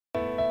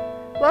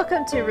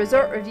Welcome to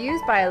Resort Reviews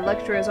by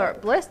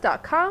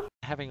LuxuryResortBliss.com.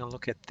 Having a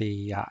look at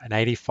an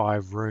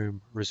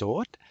 85-room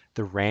resort,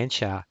 the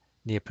Racha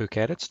near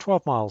Phuket. It's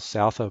 12 miles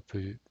south of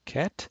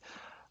Phuket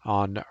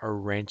on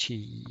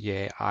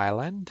Racha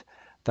Island.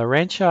 The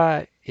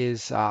Racha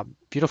is a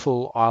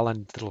beautiful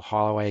island, little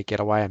highway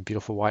getaway and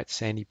beautiful white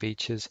sandy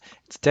beaches.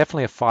 It's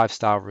definitely a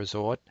five-star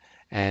resort,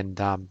 and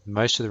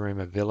most of the room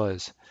are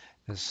villas.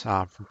 There's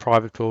from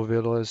private pool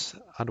villas,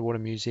 underwater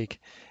music,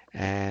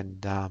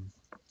 and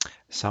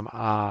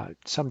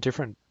some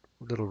different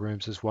little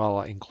rooms as well,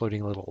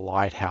 including a little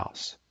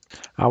lighthouse.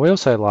 We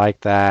also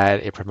like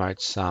that it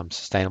promotes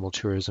sustainable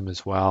tourism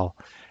as well,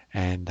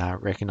 and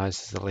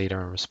recognizes the leader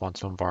in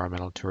responsible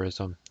environmental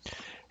tourism.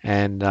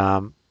 And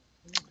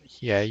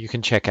yeah, you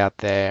can check out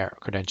their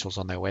credentials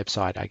on their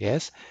website, I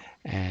guess.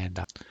 And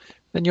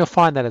then you'll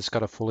find that it's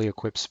got a fully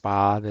equipped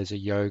spa. There's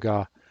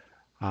a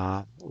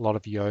lot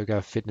of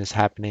yoga, fitness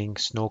happening,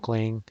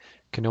 snorkeling,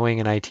 canoeing,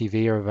 and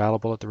ATV are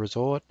available at the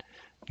resort.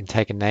 You can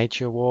take a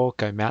nature walk,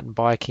 go mountain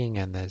biking,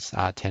 and there's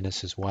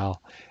tennis as well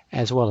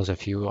as a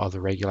few other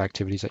regular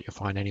activities that you'll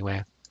find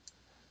anywhere.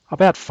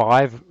 About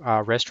five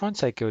restaurants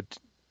they good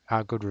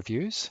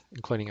reviews,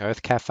 including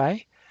Earth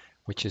Cafe,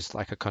 which is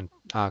like a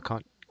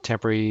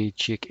contemporary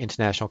chic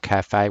international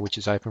cafe, which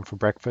is open for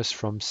breakfast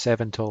from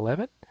 7 to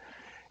 11,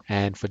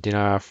 and for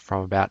dinner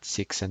from about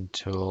 6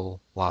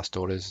 until last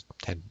orders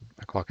 10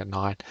 o'clock at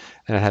night.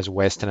 And it has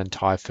Western and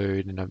Thai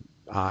food in a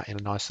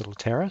nice little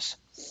terrace.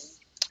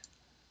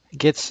 It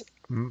gets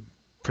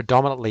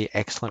predominantly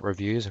excellent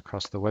reviews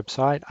across the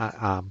website.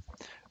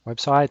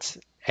 Website's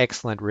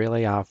excellent,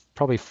 really.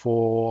 Probably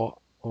 4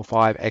 or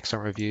 5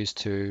 excellent reviews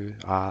to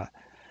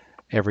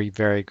every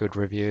very good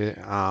review.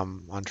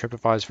 On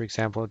TripAdvisor, for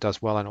example, it does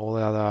well, and all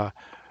the other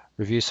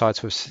review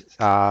sites we've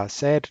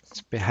said.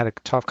 It's had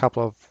a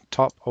couple of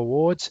top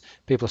awards.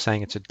 People are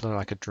saying it's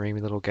like a dreamy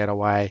little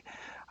getaway.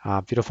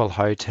 Beautiful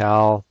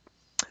hotel.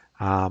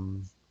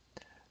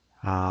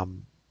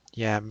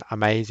 Yeah,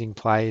 amazing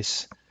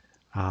place.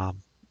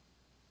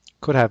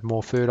 Could have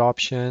more food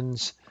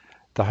options.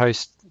 The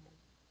host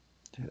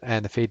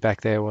and the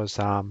feedback there was,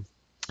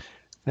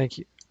 thank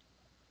you.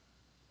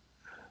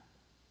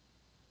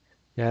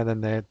 Yeah,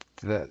 then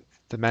the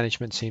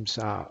management seems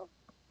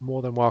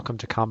more than welcome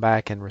to come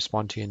back and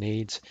respond to your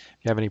needs if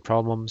you have any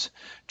problems.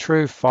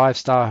 True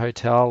 5-star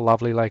hotel,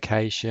 lovely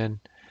location,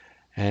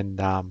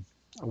 and a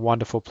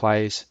wonderful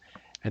place.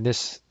 And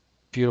this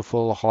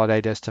beautiful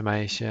holiday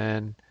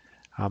destination,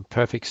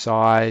 perfect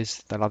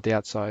size. They love the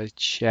outside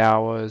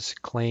showers,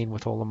 clean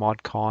with all the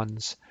mod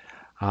cons.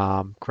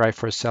 Great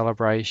for a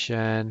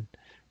celebration,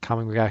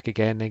 coming back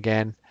again and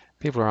again.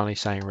 People are only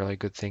saying really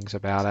good things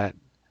about it.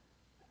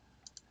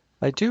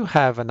 They do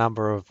have a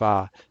number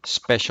of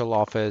special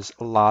offers,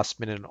 last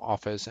minute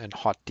offers, and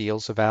hot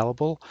deals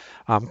available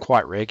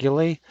quite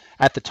regularly.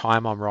 At the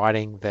time I'm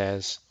writing,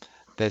 there's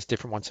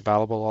different ones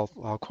available.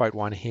 I'll quote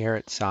one here.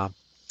 It's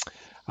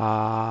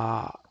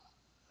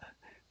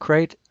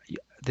create.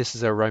 This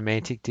is a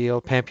romantic deal.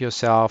 Pamper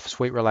yourself,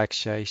 sweet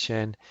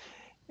relaxation,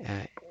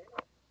 uh,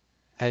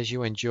 as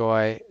you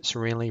enjoy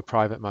serenely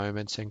private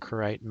moments and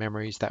create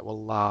memories that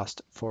will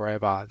last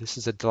forever. This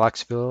is a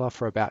deluxe villa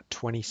for about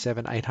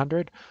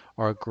 27,800,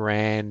 or a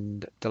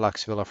grand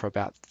deluxe villa for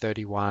about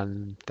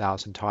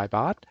 31,000 Thai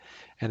baht.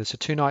 And it's a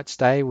 2-night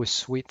stay with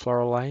suite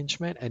floral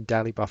arrangement and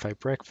daily buffet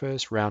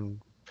breakfast,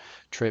 round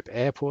trip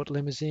airport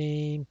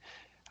limousine,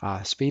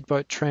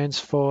 speedboat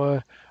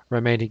transfer,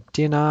 romantic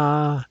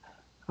dinner,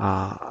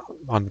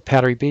 on the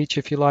powdery beach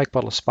if you like,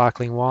 bottle of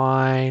sparkling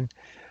wine,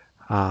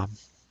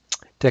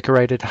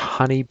 decorated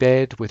honey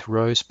bed with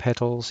rose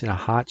petals in a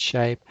heart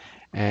shape,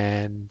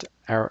 and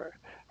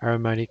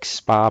aromatic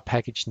spa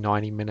package,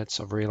 90 minutes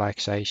of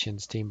relaxation,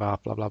 steam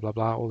bath, blah, blah, blah,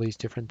 blah, all these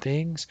different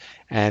things,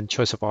 and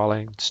choice of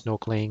island,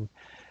 snorkeling,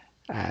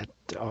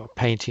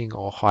 painting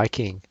or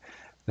hiking.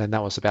 Then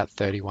that was about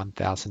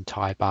 31,000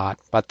 Thai baht.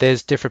 But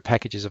there's different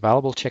packages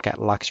available. Check out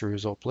Luxury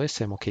Resort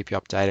Bliss, and we'll keep you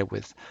updated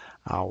with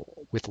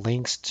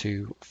links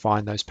to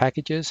find those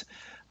packages.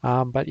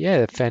 But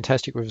yeah,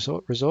 fantastic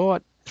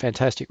resort,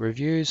 fantastic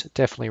reviews.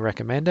 Definitely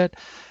recommend it.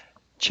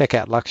 Check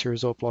out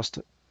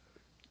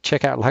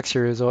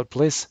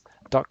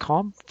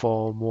luxuryresortbliss.com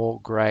for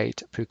more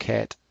great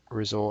Phuket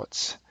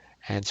resorts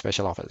and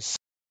special offers.